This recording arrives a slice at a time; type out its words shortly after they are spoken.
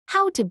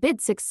How to bid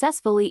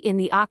successfully in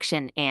the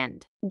auction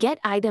and get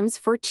items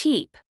for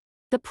cheap.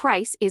 The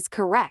price is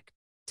correct.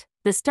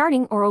 The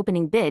starting or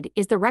opening bid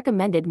is the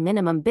recommended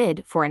minimum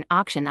bid for an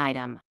auction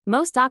item.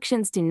 Most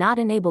auctions do not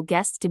enable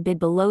guests to bid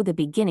below the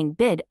beginning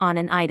bid on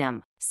an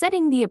item.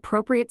 Setting the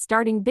appropriate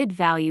starting bid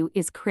value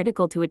is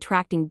critical to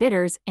attracting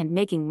bidders and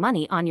making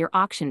money on your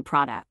auction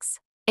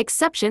products.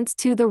 Exceptions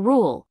to the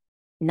rule.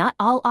 Not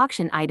all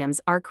auction items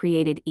are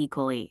created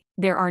equally.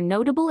 There are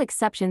notable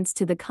exceptions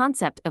to the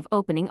concept of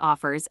opening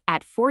offers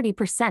at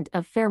 40%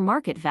 of fair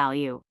market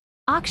value.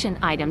 Auction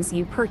items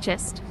you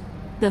purchased.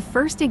 The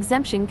first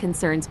exemption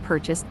concerns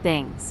purchased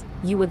things.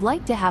 You would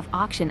like to have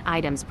auction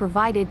items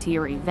provided to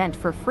your event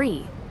for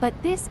free, but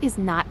this is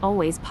not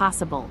always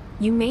possible.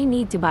 You may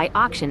need to buy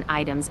auction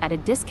items at a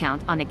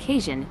discount on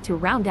occasion to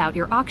round out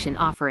your auction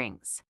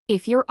offerings.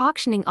 If you're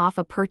auctioning off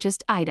a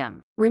purchased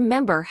item,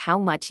 remember how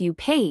much you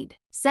paid.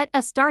 Set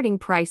a starting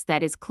price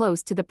that is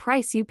close to the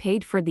price you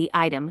paid for the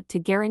item to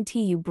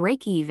guarantee you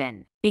break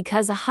even.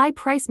 Because a high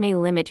price may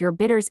limit your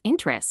bidder's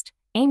interest,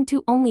 aim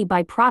to only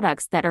buy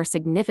products that are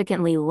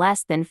significantly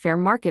less than fair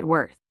market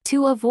worth.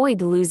 To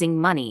avoid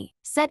losing money,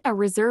 set a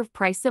reserve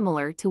price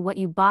similar to what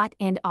you bought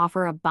and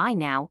offer a buy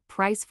now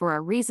price for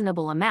a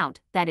reasonable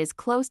amount that is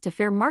close to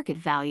fair market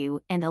value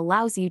and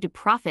allows you to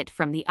profit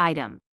from the item.